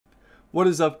What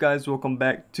is up, guys? Welcome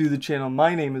back to the channel.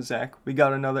 My name is Zach. We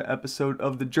got another episode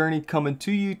of The Journey coming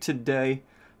to you today.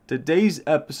 Today's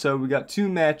episode, we got two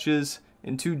matches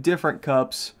in two different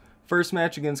cups. First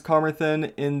match against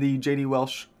Carmarthen in the JD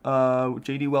Welsh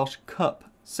Cup,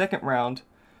 second round.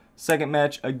 Second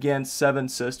match against Seven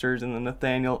Sisters in the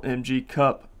Nathaniel MG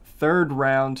Cup, third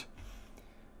round.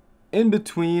 In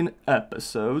between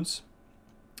episodes,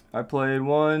 I played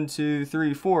 1, 2,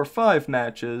 3, 4, 5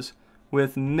 matches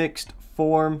with mixed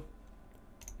form.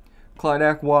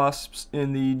 Clydac Wasps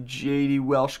in the JD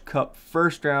Welsh Cup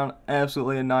first round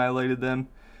absolutely annihilated them.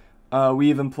 We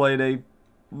even played a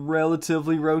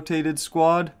relatively rotated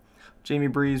squad. Jamie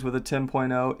Breeze with a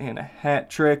 10.0 and a hat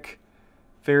trick.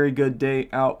 Very good day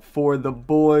out for the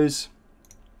boys.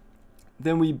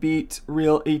 Then we beat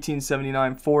Real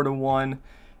 1879 4-1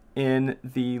 in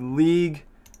the league.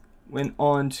 Went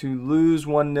on to lose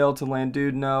 1-0 to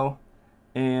Llanidloes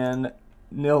and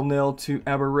 0-0 to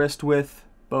Aberystwyth,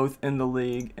 both in the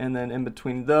league. And then in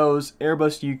between those,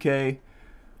 Airbus UK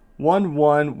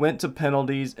 1-1, went to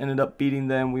penalties, ended up beating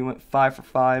them. We went 5 for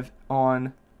 5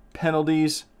 on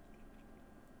penalties.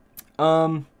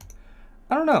 I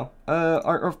don't know.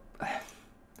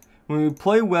 When we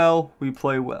play well, we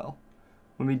play well.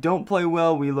 When we don't play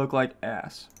well, we look like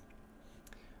ass.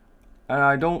 And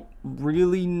I don't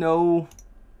really know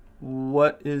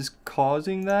what is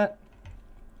causing that.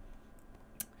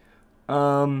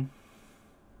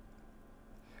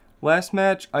 Last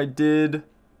match, I did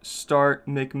start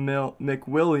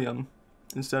McWilliam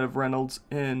instead of Reynolds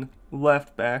in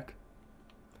left back.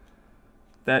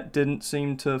 That didn't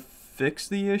seem to fix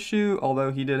the issue,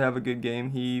 although he did have a good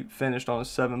game. He finished on a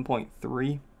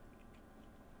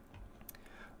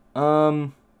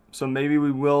 7.3. So maybe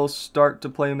we will start to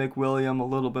play McWilliam a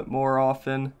little bit more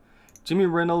often. Jimmy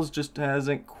Reynolds just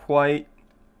hasn't quite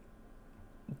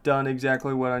done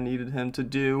exactly what I needed him to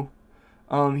do.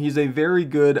 He's a very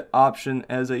good option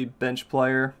as a bench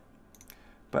player,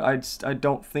 but I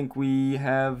don't think we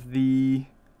have the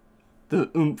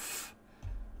oomph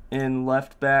in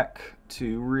left back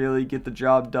to really get the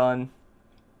job done.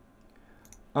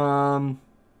 Also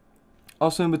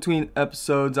in between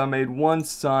episodes, I made one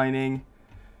signing.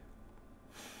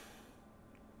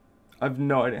 I have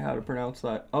no idea how to pronounce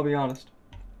that. I'll be honest.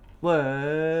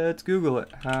 Let's Google it.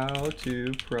 How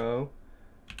to pronounce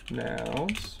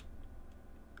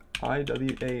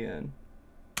Iwan.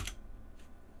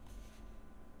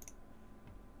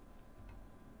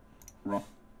 Wrong.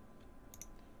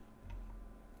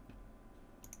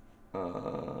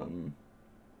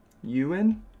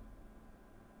 Ewan?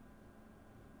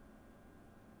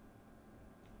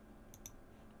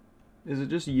 Is it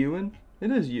just Ewan?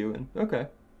 It is Ewan. Okay.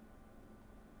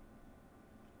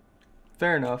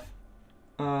 Fair enough.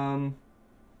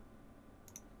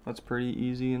 That's pretty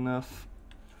easy enough.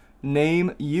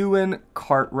 Name Ewan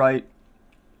Cartwright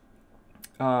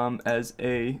as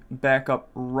a backup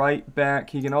right back.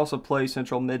 He can also play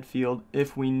central midfield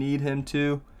if we need him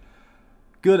to.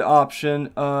 Good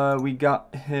option. We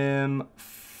got him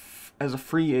as a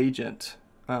free agent.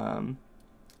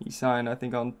 He signed, I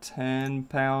think, on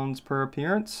 £10 per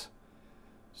appearance.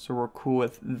 So we're cool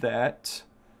with that.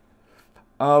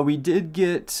 We did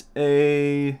get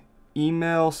a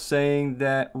email saying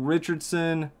that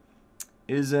Richardson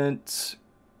isn't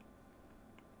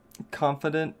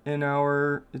confident in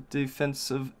our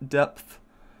defensive depth.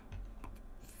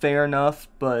 Fair enough,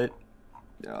 but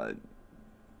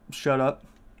shut up.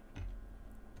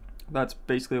 That's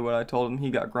basically what I told him.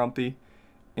 He got grumpy.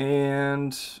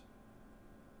 And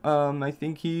I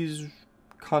think he's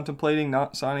contemplating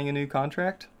not signing a new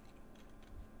contract.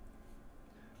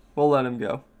 We'll let him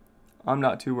go. I'm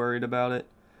not too worried about it.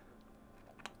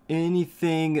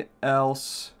 Anything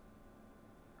else?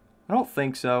 I don't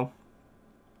think so.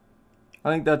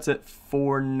 I think that's it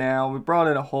for now. We brought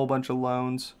in a whole bunch of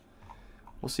loans.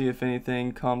 We'll see if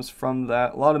anything comes from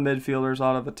that. A lot of midfielders, a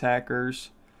lot of attackers.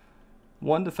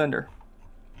 One defender.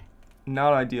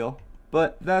 Not ideal.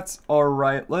 But that's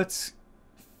alright. Let's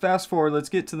fast forward. Let's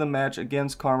get to the match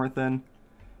against Carmarthen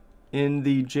in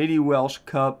the JD Welsh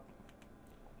Cup.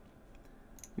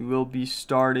 We will be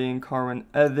starting Carmen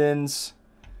Evans.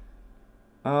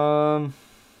 When's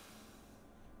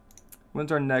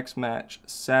our next match?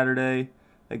 Saturday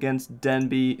against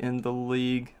Denby in the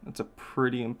league. That's a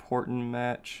pretty important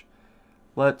match.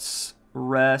 Let's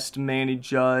rest Manny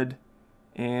Judd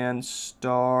and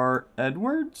start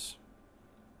Edwards.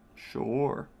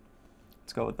 Sure.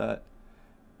 Let's go with that.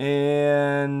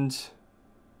 And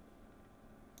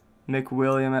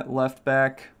McWilliam at left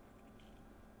back.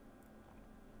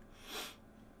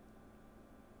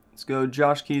 Let's go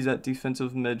Josh Keys at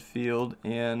defensive midfield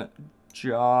and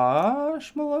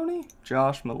Josh Maloney?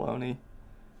 Josh Maloney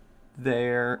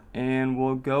there, and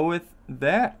we'll go with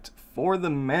that for the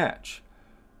match.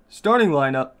 Starting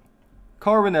lineup,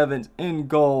 Carwin Evans in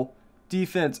goal.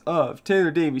 Defense of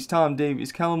Taylor Davies, Tom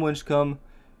Davies, Callum Winchcombe,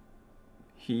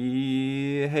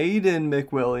 Hayden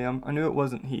McWilliam. I knew it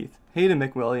wasn't Heath. Hayden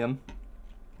McWilliam.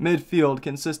 Midfield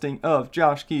consisting of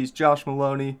Josh Keys, Josh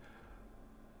Maloney,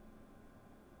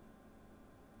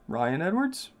 Ryan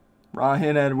Edwards?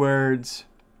 Ryan Edwards.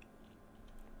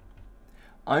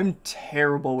 I'm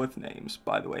terrible with names,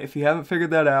 by the way. If you haven't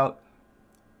figured that out,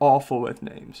 awful with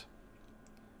names.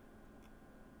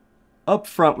 Up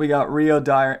front, we got Rio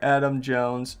Dyer, Adam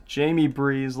Jones, Jamie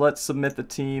Breeze. Let's submit the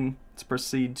team. Let's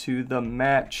proceed to the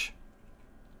match.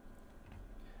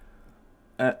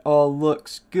 That all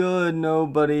looks good.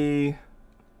 Nobody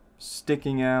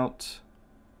sticking out.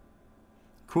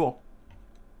 Cool.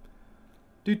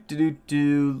 Let's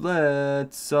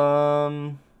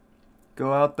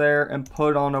go out there and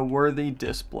put on a worthy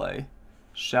display.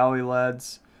 Shall we,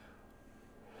 lads?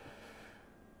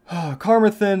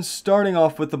 Carmarthen starting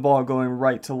off with the ball going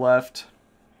right to left.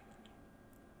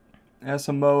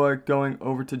 Asamoah going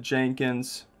over to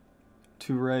Jenkins.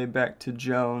 Toure back to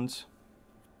Jones.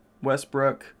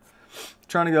 Westbrook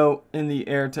trying to go in the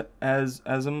air to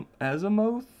Asamoah?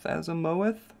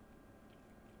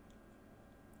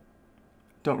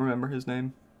 Don't remember his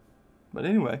name. But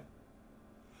anyway.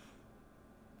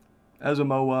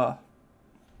 Asamoah.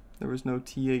 There was no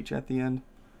TH at the end.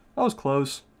 That was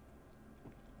close.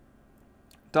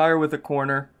 Dyer with a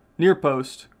corner. Near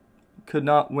post. Could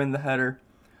not win the header.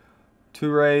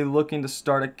 Toure looking to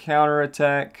start a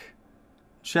counterattack.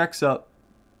 Checks up.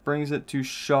 Brings it to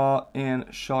Shaw and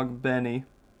Shogbenny.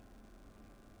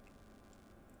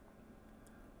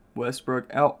 Westbrook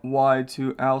out wide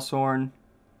to Alshorn.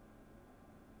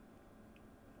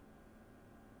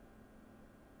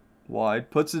 Wide.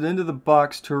 Puts it into the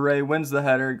box. Toure wins the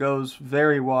header. Goes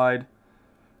very wide.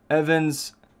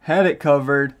 Evans had it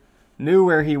covered. Knew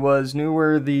where he was. Knew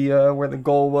where the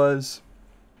goal was.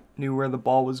 Knew where the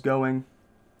ball was going.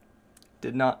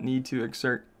 Did not need to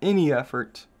exert any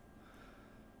effort.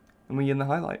 And we get in the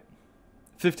highlight.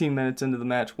 15 minutes into the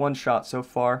match. One shot so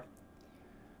far.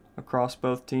 Across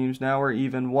both teams. Now we're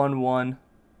even 1-1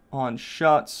 on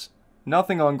shots.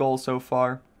 Nothing on goal so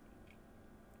far.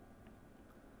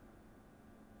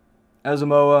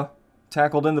 Asamoah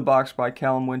tackled in the box by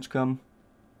Callum Winchcombe.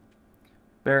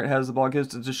 Barrett has the ball,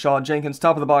 gives it to Shaw. Jenkins,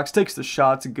 top of the box, takes the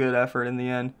shot. It's a good effort in the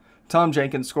end. Tom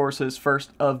Jenkins scores his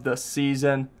first of the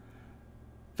season.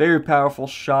 Very powerful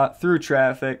shot through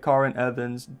traffic. Carwin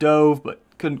Evans dove, but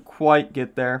couldn't quite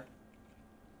get there.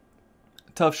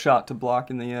 Tough shot to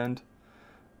block in the end.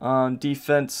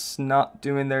 Defense not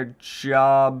doing their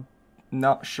job.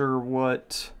 Not sure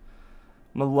what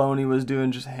Maloney was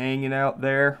doing, just hanging out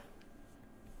there.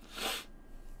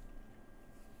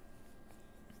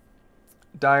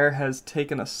 Dyer has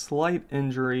taken a slight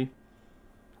injury.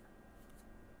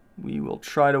 We will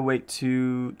try to wait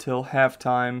till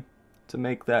halftime to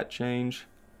make that change.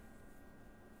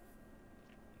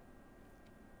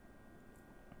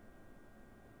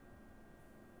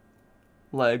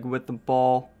 Leg with the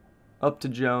ball up to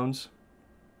Jones.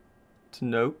 To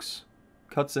Noakes.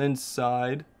 Cuts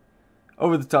inside.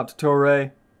 Over the top to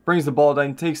Toure. Brings the ball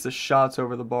down. Takes the shots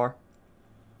over the bar.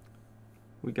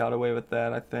 We got away with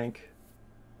that, I think.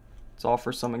 Let's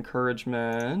offer some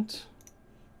encouragement.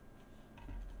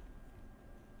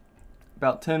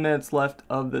 About 10 minutes left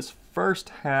of this first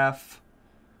half.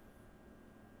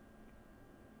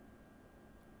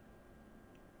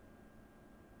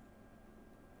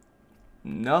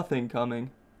 Nothing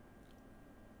coming.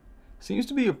 Seems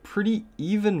to be a pretty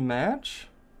even match.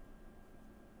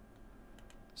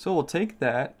 So we'll take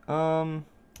that.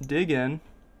 Dig in.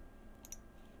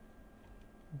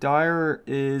 Dyer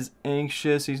is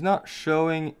anxious. He's not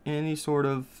showing any sort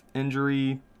of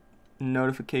injury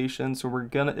notification, so we're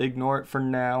going to ignore it for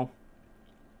now.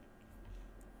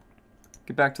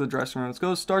 Get back to the dressing room. Let's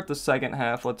go start the second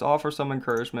half. Let's offer some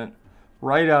encouragement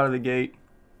right out of the gate.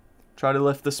 Try to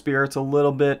lift the spirits a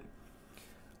little bit.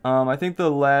 I think the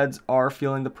lads are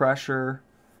feeling the pressure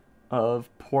of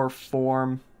poor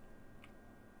form.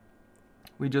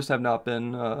 We just have not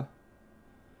been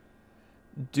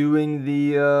doing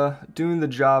the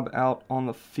job out on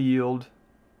the field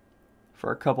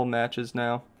for a couple matches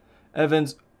now.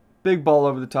 Evans, big ball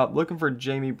over the top, looking for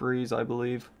Jamie Breeze, I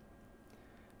believe.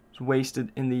 It's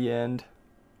wasted in the end.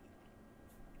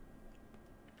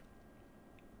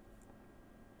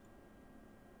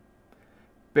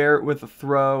 Barrett with a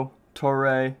throw.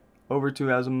 Toure over to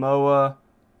Asamoah.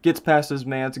 Gets past his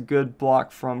man. It's a good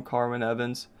block from Carwin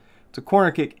Evans. It's a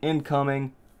corner kick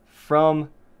incoming from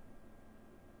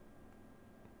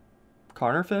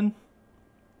Carnerfin.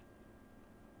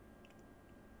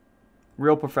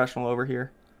 Real professional over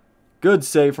here. Good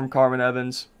save from Carmen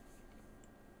Evans.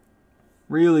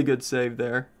 Really good save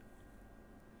there.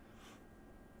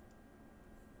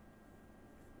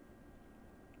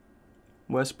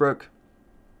 Westbrook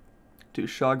to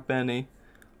Shogbenny.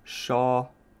 Shaw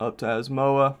up to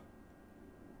Asmoa.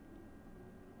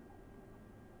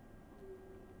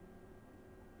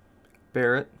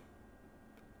 Barrett.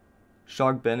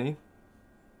 Shogbenny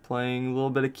playing a little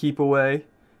bit of keep away.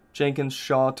 Jenkins,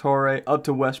 Shaw, Torre up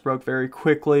to Westbrook very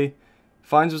quickly.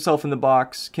 Finds himself in the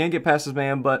box. Can't get past his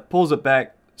man, but pulls it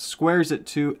back. Squares it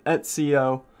to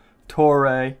Ezio.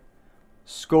 Torre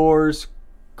scores.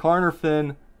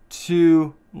 Carnerfin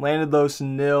 2. Llanidloes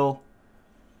 0.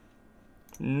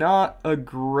 Not a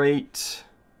great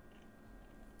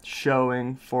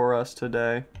showing for us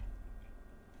today.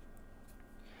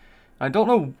 I don't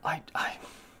know. I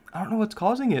don't know what's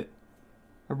causing it.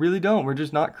 I really don't. We're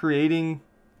just not creating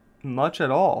much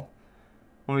at all.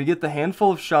 When we get the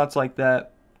handful of shots like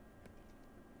that,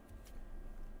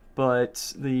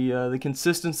 but the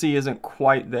consistency isn't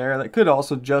quite there. That could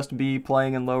also just be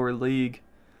playing in lower league.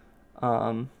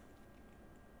 A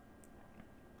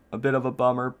bit of a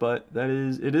bummer, but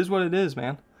it is what it is,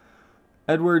 man.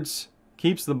 Edwards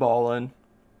keeps the ball in.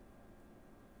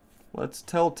 Let's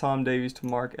tell Tom Davies to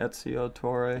mark Ezio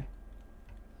Torre.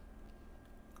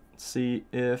 Let's see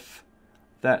if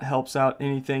that helps out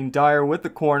anything. Dyer with the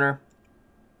corner.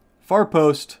 Far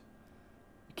post.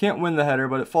 Can't win the header,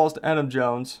 but it falls to Adam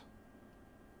Jones.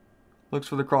 Looks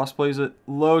for the cross, plays it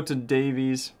low to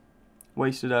Davies.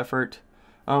 Wasted effort.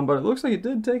 But it looks like it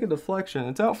did take a deflection.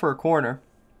 It's out for a corner.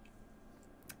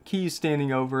 Keys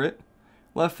standing over it.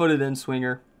 Left-footed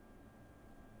in-swinger.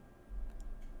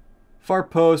 Far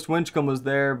post. Winchcombe was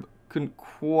there, but couldn't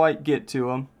quite get to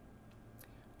him.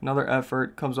 Another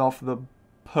effort. Comes off the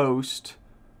post.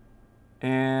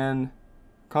 And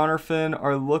Carnerfin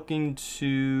are looking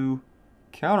to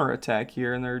counterattack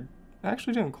here, and they're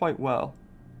actually doing quite well.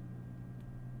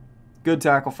 Good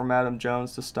tackle from Adam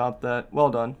Jones to stop that. Well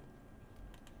done.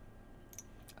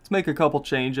 Let's make a couple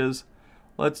changes.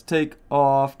 Let's take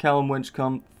off Callum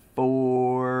Winchcombe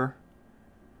for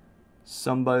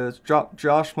somebody. Let's drop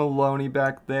Josh Maloney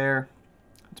back there.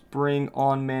 Let's bring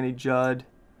on Manny Judd.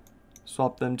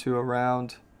 Swap them two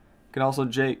around. Can also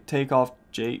take off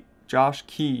Josh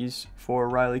Keys for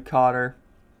Riley Cotter.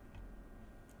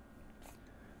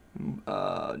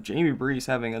 Jamie Breeze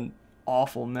having an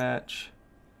awful match.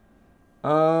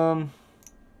 Let's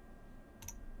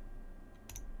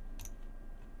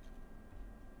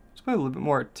play a little bit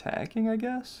more attacking, I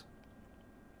guess.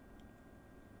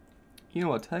 You know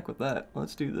what, heck with that.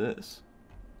 Let's do this.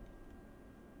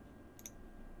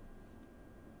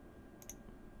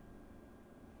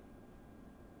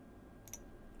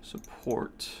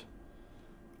 Support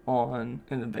on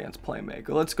an advanced playmaker.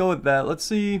 Let's go with that. Let's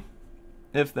see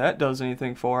if that does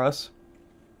anything for us.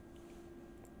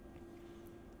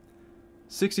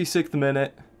 66th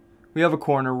minute. We have a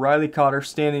corner. Riley Cotter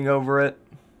standing over it.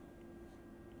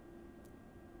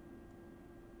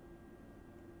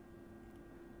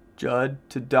 Judd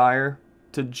to Dyer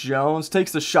to Jones.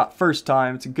 Takes the shot first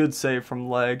time. It's a good save from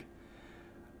leg.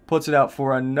 Puts it out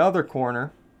for another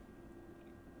corner.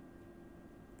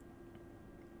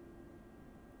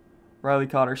 Riley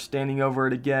Cotter standing over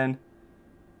it again.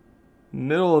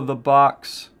 Middle of the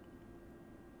box.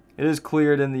 It is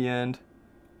cleared in the end.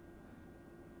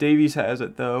 Davies has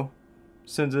it though.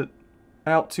 Sends it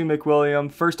out to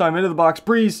McWilliam. First time into the box.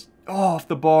 Breeze off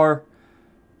the bar.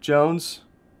 Jones.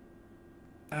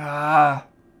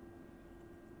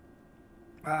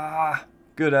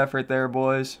 Good effort there,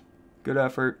 boys. Good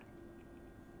effort.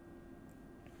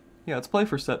 Yeah, let's play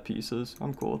for set pieces.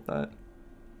 I'm cool with that.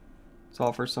 Let's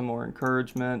offer some more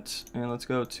encouragement. And let's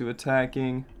go to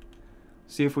attacking.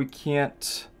 See if we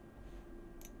can't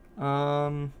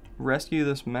rescue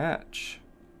this match.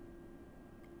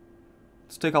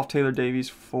 Let's take off Taylor Davies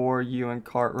for Ewan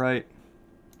Cartwright.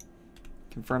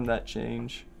 Confirm that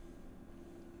change.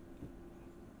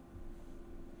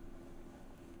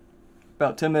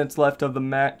 About 10 minutes left of the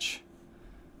match.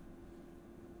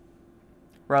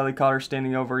 Riley Cotter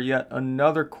standing over yet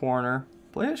another corner.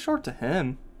 Play it short to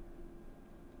him.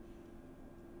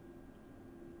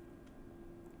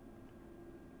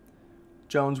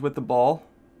 Jones with the ball.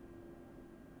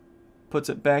 Puts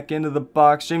it back into the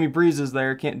box. Jamie Breeze is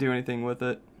there. Can't do anything with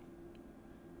it.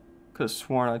 Could have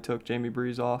sworn I took Jamie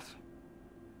Breeze off.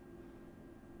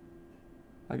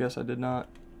 I guess I did not.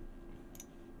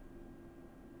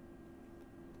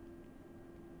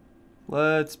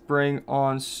 Let's bring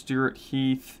on Stuart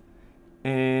Heath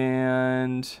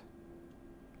and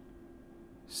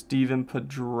Steven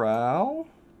Padrow.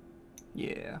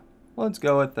 Yeah, let's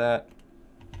go with that.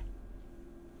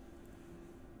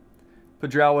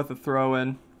 Padrow with a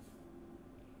throw-in.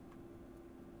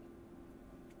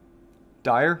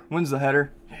 Dyer wins the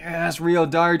header. Yes, Rio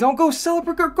Dyer. Don't go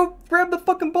celebrate. Go grab the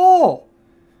fucking ball.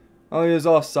 Oh, he was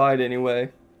offside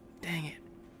anyway. Dang it.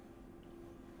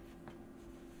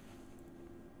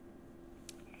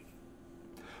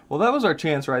 Well, that was our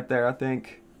chance right there, I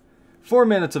think. 4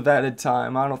 minutes of added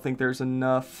time. I don't think there's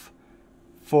enough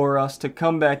for us to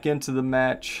come back into the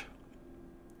match.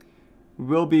 We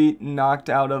will be knocked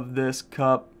out of this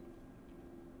cup.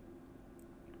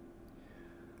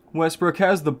 Westbrook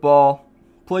has the ball.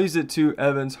 Plays it to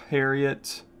Evans,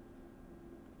 Harriet.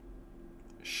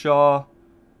 Shaw.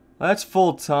 That's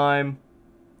full time.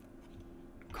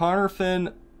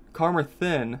 Carmarthen.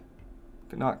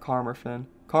 Not Carmarthen.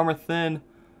 Carmarthen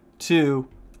 2.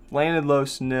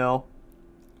 Llanidloes 0.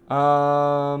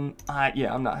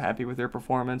 Yeah, I'm not happy with their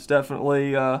performance.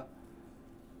 Definitely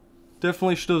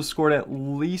should have scored at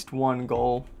least 1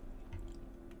 goal.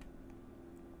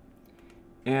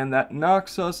 And that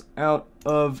knocks us out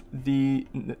of the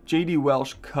J.D.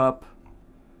 Welsh Cup.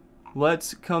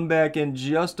 Let's come back in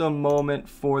just a moment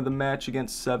for the match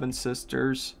against Seven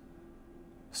Sisters.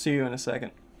 See you in a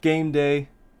second. Game day,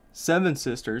 Seven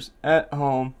Sisters at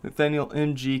home, Nathaniel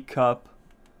MG Cup.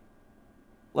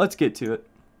 Let's get to it.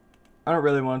 I don't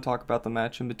really want to talk about the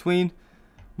match in between.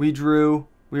 We drew.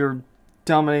 We were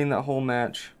dominating that whole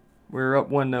match. We were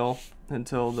up 1-0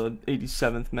 until the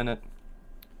 87th minute.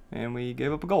 And we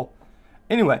gave up a goal.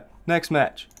 Anyway, next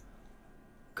match.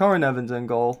 Cameron Evans in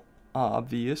goal.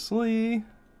 Obviously.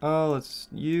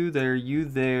 You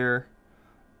there.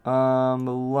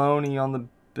 Maloney on the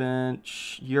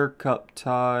bench. Your cup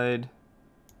tied.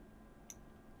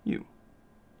 You.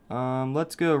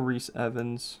 Let's go Reese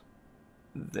Evans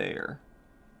there.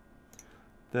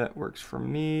 That works for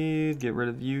me. Get rid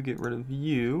of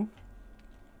you.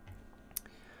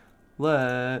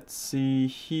 Let's see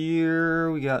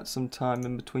here. We got some time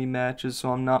in between matches,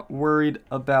 so I'm not worried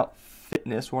about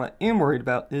fitness. What I am worried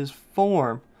about is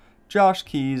form. Josh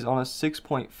Keys on a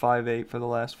 6.58 for the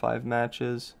last 5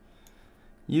 matches.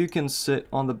 You can sit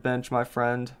on the bench, my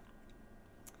friend.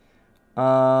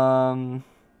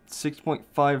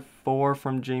 6.54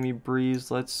 from Jamie Breeze.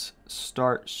 Let's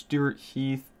start Stuart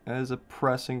Heath as a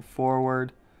pressing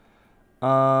forward.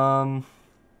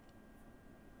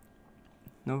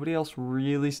 Nobody else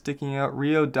really sticking out.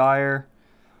 Rio Dyer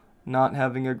not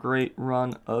having a great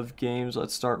run of games.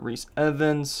 Let's start Reese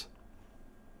Evans.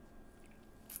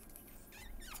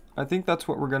 I think that's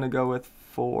what we're going to go with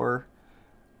for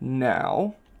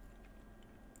now.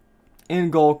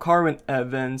 In goal, Carmen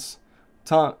Evans,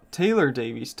 Taylor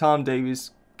Davies, Tom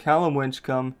Davies, Callum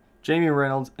Winchcombe, Jamie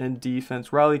Reynolds in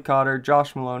defense, Riley Cotter,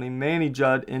 Josh Maloney, Manny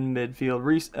Judd in midfield,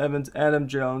 Reese Evans, Adam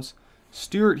Jones,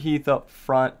 Stuart Heath up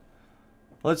front.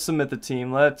 Let's submit the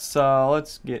team. Let's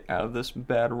get out of this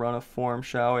bad run of form,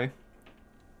 shall we?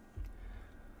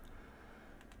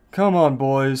 Come on,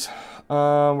 boys.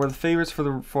 We're the favorites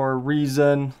for a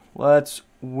reason. Let's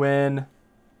win.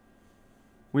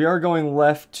 We are going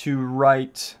left to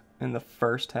right in the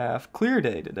first half. Clear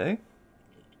day today.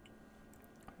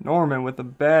 Norman with a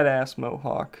badass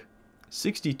mohawk.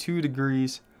 62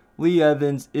 degrees. Lee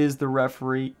Evans is the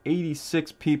referee.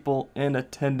 86 people in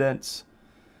attendance.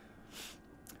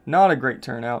 Not a great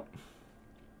turnout.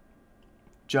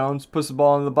 Jones puts the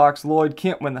ball in the box. Lloyd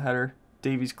can't win the header.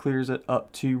 Davies clears it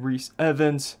up to Reese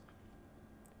Evans.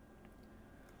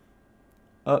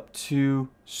 Up to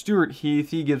Stuart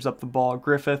Heath. He gives up the ball.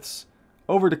 Griffiths.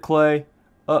 Over to Clay.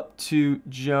 Up to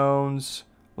Jones.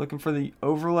 Looking for the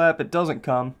overlap. It doesn't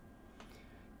come.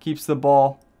 Keeps the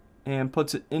ball and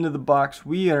puts it into the box.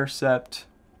 We intercept.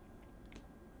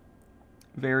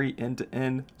 Very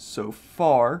end-to-end so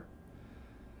far.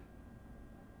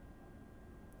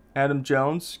 Adam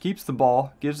Jones keeps the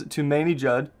ball, gives it to Manny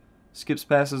Judd, skips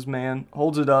past his man,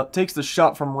 holds it up, takes the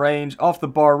shot from range, off the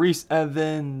bar, Reese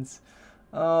Evans.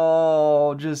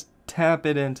 Oh, just tap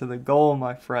it into the goal,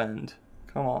 my friend.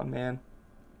 Come on, man.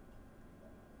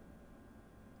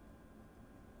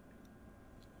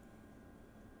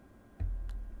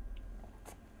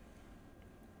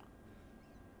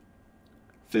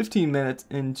 "15 minutes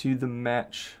into the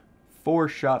match, 4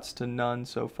 shots to none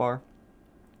so far.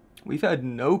 We've had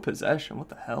no possession. What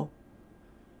the hell?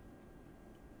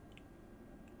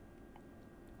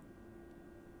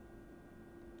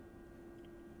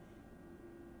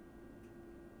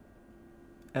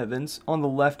 Evans on the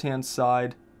left-hand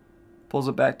side. Pulls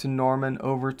it back to Norman,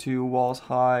 over to Walls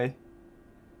High.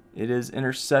 It is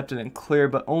intercepted and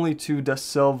cleared, but only to Da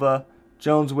Silva.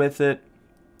 Jones with it.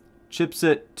 Chips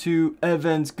it to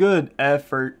Evans. Good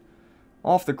effort.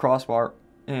 Off the crossbar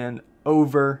and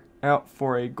over. Out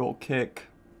for a goal kick.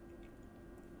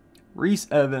 Reese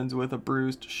Evans with a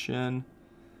bruised shin.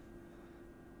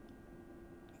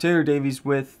 Taylor Davies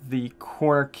with the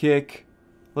corner kick.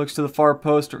 Looks to the far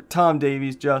post, or Tom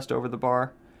Davies just over the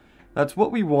bar. That's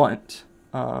what we want.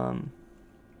 I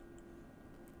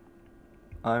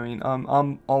mean,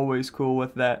 I'm always cool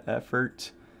with that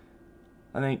effort.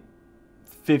 I think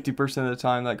 50% of the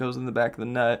time that goes in the back of the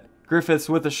net. Griffiths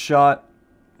with a shot.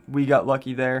 We got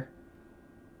lucky there.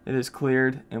 It is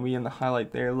cleared, and we in the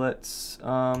highlight there. Let's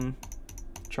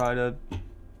try to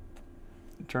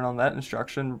turn on that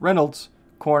instruction. Reynolds,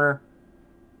 corner,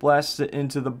 blasts it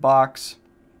into the box,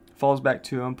 falls back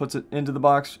to him, puts it into the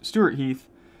box. Stuart Heath,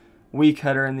 weak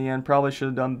header in the end. Probably should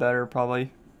have done better.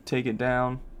 Probably take it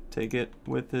down, take it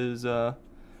with his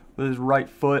right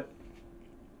foot.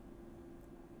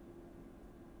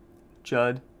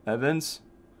 Judd Evans,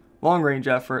 long range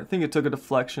effort. I think it took a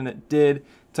deflection. It did.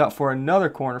 It's out for another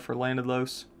corner for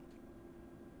Llanidloes.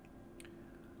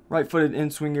 Right-footed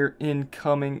in-swinger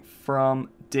incoming from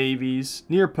Davies.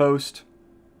 Near post.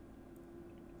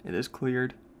 It is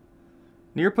cleared.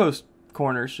 Near post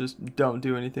corners just don't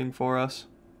do anything for us.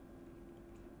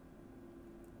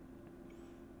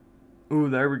 Ooh,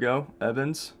 there we go.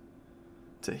 Evans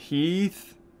to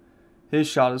Heath. His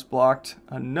shot is blocked.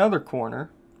 Another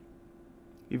corner.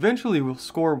 Eventually we'll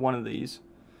score one of these.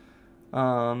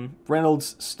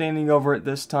 Reynolds standing over it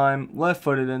this time.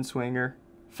 Left-footed in-swinger.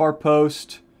 Far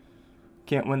post.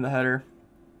 Can't win the header.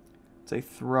 It's a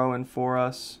throw-in for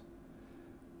us.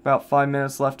 About 5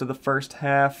 minutes left of the first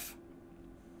half.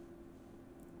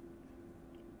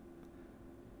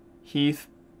 Heath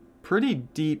pretty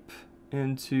deep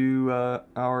into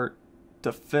our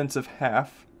defensive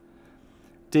half.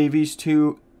 Davies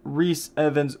to Reese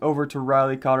Evans, over to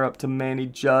Riley Cotter, up to Manny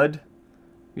Judd.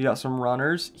 We got some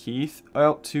runners. Heath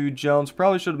out to Jones.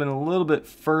 Probably should have been a little bit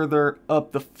further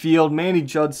up the field. Manny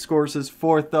Judd scores his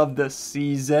 4th of the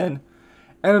season.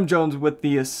 Adam Jones with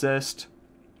the assist.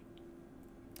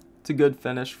 It's a good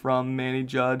finish from Manny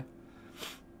Judd.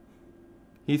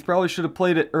 Heath probably should have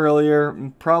played it earlier.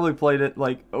 And probably played it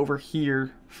like over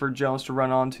here for Jones to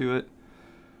run onto it.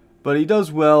 But he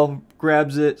does well.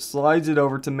 Grabs it. Slides it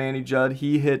over to Manny Judd.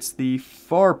 He hits the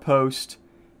far post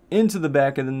into the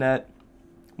back of the net.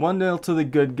 1-0 to the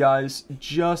good guys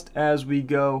just as we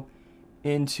go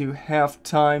into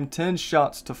halftime. 10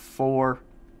 shots to 4.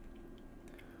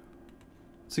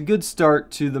 It's a good start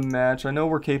to the match. I know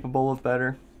we're capable of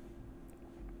better.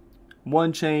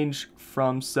 One change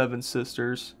from Seven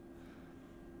Sisters.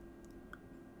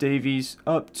 Davies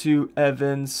up to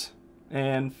Evans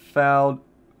and fouled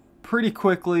pretty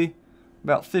quickly,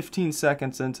 about 15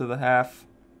 seconds into the half.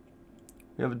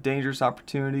 We have a dangerous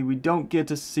opportunity. We don't get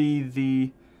to see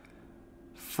the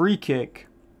free kick,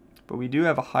 but we do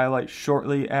have a highlight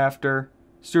shortly after.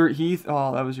 Stuart Heath,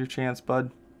 oh, that was your chance,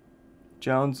 bud.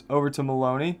 Jones over to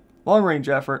Maloney. Long range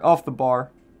effort off the bar.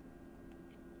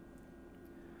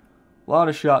 A lot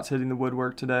of shots hitting the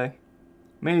woodwork today.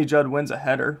 Manny Judd wins a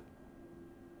header.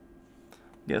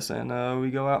 Guessing we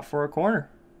go out for a corner.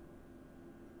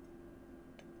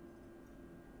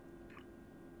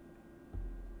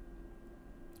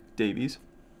 Davies.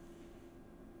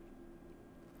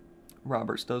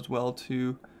 Roberts does well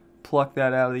to pluck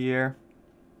that out of the air.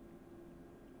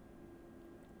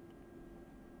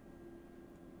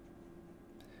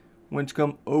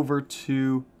 Winchcombe over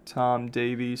to Tom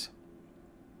Davies.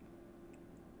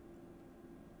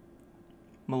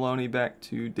 Maloney back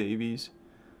to Davies.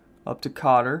 Up to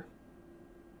Cotter.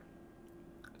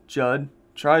 Judd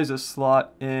tries a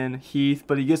slot in Heath,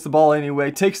 but he gets the ball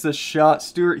anyway. Takes the shot.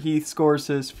 Stuart Heath scores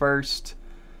his first.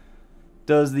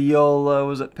 Does the old,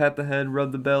 was it pat the head,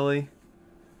 rub the belly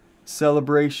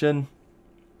celebration.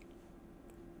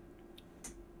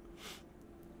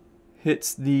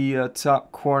 Hits the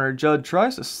top corner. Judd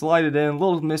tries to slide it in. A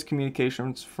little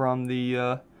miscommunications from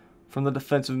the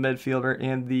defensive midfielder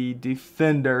and the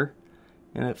defender,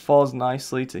 and it falls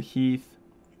nicely to Heath.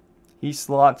 He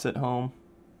slots it home.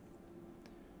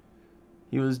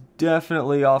 He was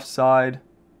definitely offside,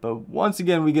 but once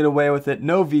again we get away with it.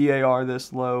 No VAR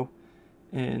this low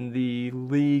in the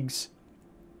leagues.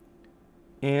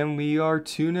 And we are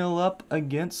 2-0 up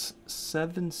against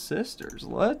Seven Sisters.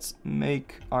 Let's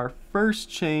make our first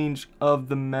change of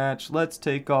the match. Let's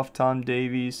take off Tom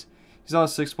Davies. He's on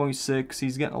 6.6.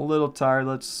 He's getting a little tired.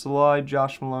 Let's slide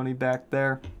Josh Maloney back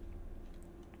there.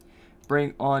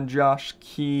 bring on Josh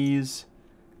Keys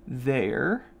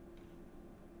there.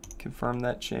 Confirm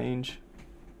that change.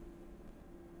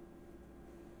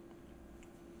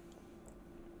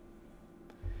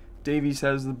 Davies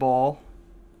has the ball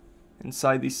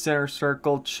inside the center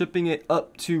circle, chipping it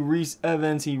up to Reese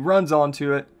Evans. He runs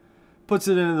onto it, puts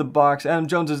it into the box. Adam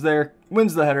Jones is there,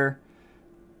 wins the header.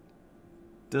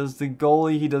 Does the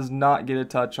goalie? He does not get a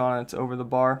touch on it. It's over the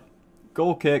bar.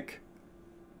 Goal kick.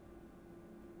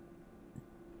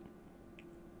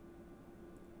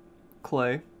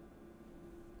 Clay.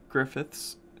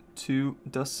 Griffiths to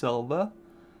Da Silva.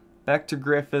 Back to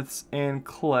Griffiths and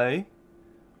Clay.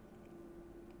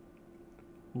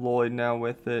 Lloyd now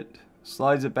with it.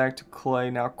 Slides it back to Clay.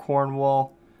 Now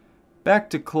Cornwall. Back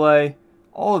to Clay.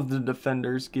 All of the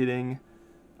defenders getting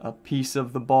a piece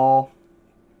of the ball.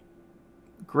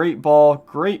 Great ball.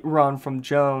 Great run from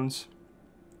Jones.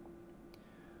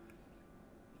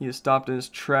 He is stopped in his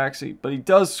tracks, but he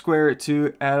does square it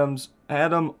to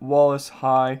Adam Wallace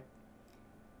high.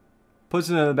 Puts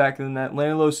it in the back of the net.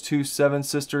 Llanidloes 2, Seven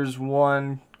Sisters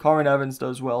 1. Carmen Evans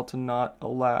does well to not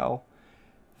allow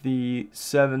the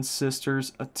Seven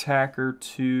Sisters attacker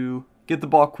to get the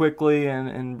ball quickly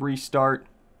and restart.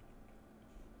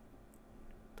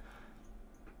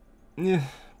 Yeah,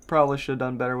 probably should have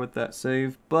done better with that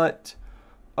save, but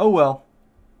oh well.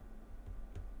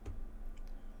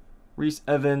 Reese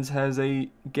Evans has a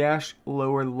gashed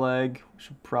lower leg.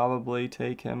 Should probably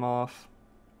take him off.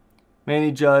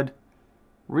 Manny Judd,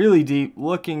 really deep,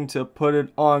 looking to put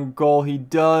it on goal. He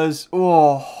does.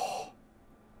 Oh.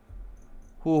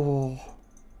 Oh.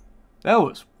 That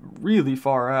was really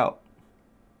far out.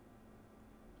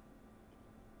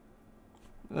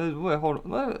 Wait,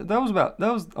 hold on. That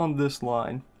was on this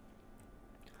line.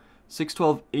 6,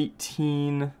 12,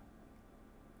 18.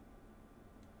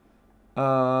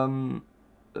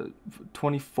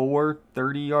 24,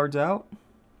 30 yards out.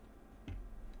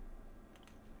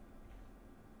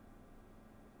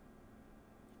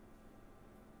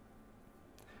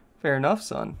 Fair enough,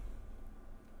 son.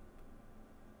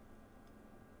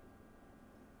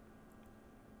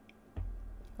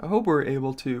 I hope we're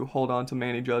able to hold on to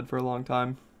Manny Judd for a long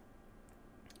time.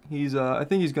 I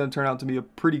think he's going to turn out to be a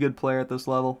pretty good player at this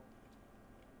level.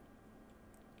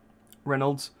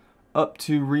 Reynolds up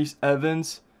to Reese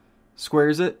Evans.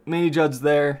 Squares it. Manny Judd's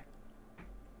there.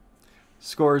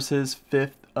 Scores his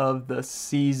 5th of the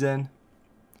season.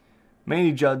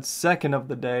 Manny Judd's 2nd of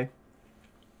the day.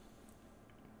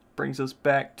 Brings us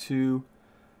back to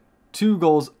 2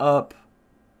 goals up.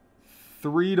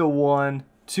 3-1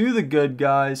 to the good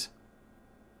guys.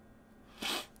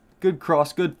 Good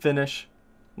cross, good finish.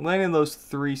 Landing those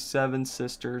 3 Seven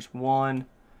Sisters 1.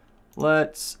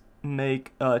 Let's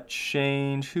make a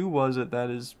change. Who was it that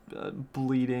is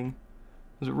bleeding?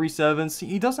 Was it Reese Evans?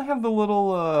 He doesn't have the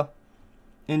little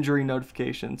injury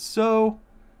notification, so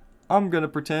I'm going to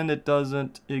pretend it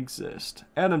doesn't exist.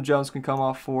 Adam Jones can come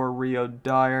off for Rio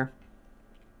Dyer.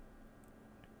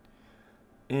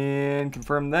 And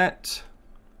confirm that.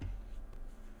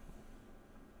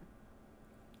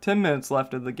 10 minutes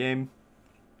left of the game.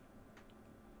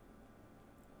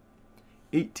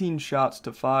 18 shots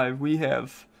to 5. We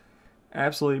have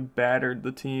absolutely battered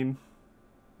the team.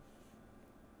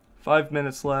 5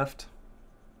 minutes left.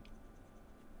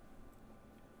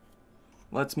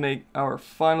 Let's make our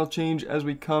final change as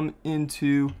we come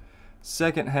into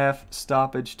second half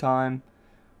stoppage time.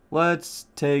 Let's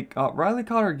take Riley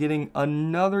Cotter getting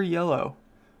another yellow.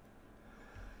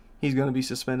 He's going to be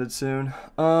suspended soon.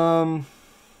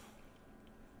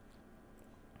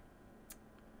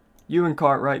 Ewan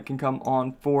Cartwright can come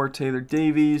on for Taylor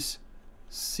Davies.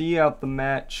 See out the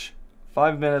match.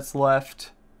 5 minutes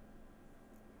left.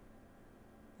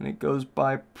 And it goes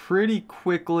by pretty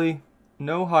quickly.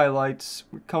 No highlights.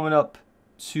 We're coming up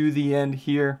to the end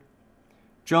here.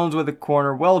 Jones with a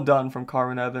corner. Well done from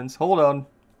Carmen Evans. Hold on.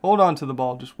 Hold on to the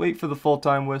ball. Just wait for the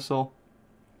full-time whistle.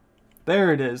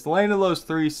 There it is. Llanidloes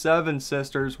 3, Seven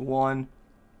Sisters 1.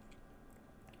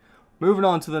 Moving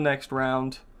on to the next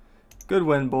round. Good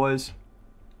win, boys.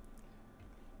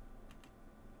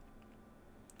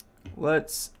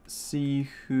 Let's see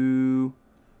who...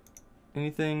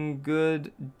 Anything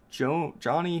good?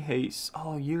 Johnny Hayes.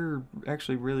 Oh, you're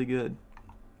actually really good.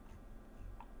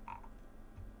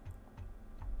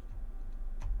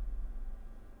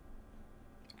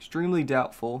 Extremely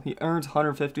doubtful. He earns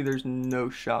 150. There's no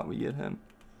shot we get him.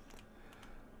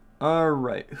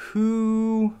 Alright.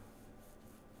 Who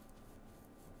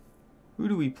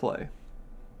do we play?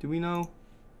 Do we know?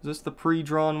 Is this the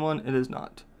pre-drawn one? It is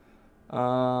not.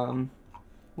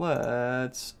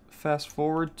 Let's fast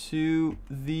forward to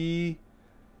the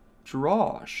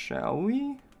draw, shall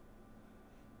we?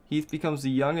 Heath becomes the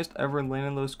youngest ever in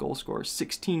Llanidloes goal scorer,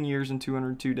 16 years and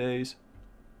 202 days.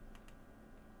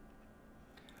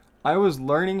 I was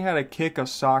learning how to kick a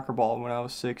soccer ball when I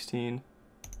was 16.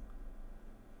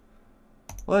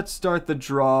 Let's start the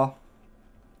draw.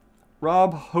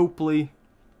 Rob Hopley,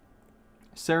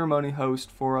 ceremony host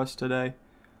for us today.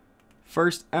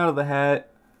 First out of the hat,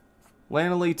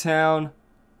 Llanidloes Town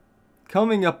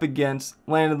coming up against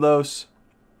Llanidloes.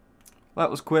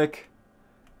 That was quick.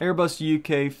 Airbus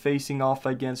UK facing off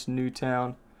against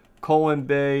Newtown. Colwyn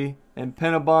Bay and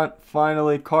Pennebont.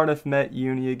 Finally, Cardiff Met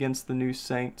Uni against the New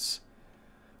Saints.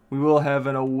 We will have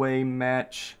an away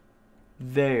match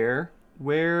there.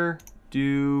 Where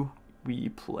do we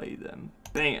play them?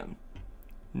 Bam.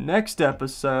 Next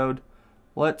episode,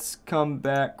 let's come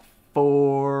back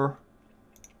for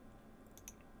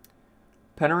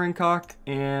Penneringcock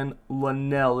and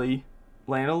Llanelli.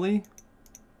 Llanelli?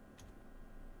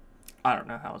 I don't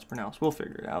know how it's pronounced. We'll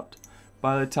figure it out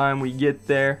by the time we get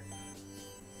there.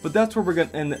 But that's where we're going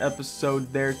to end the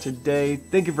episode there today.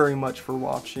 Thank you very much for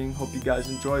watching. Hope you guys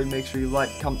enjoyed. Make sure you like,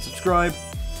 comment, subscribe.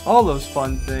 All those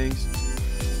fun things.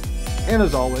 And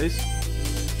as always,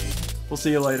 we'll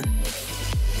see you later.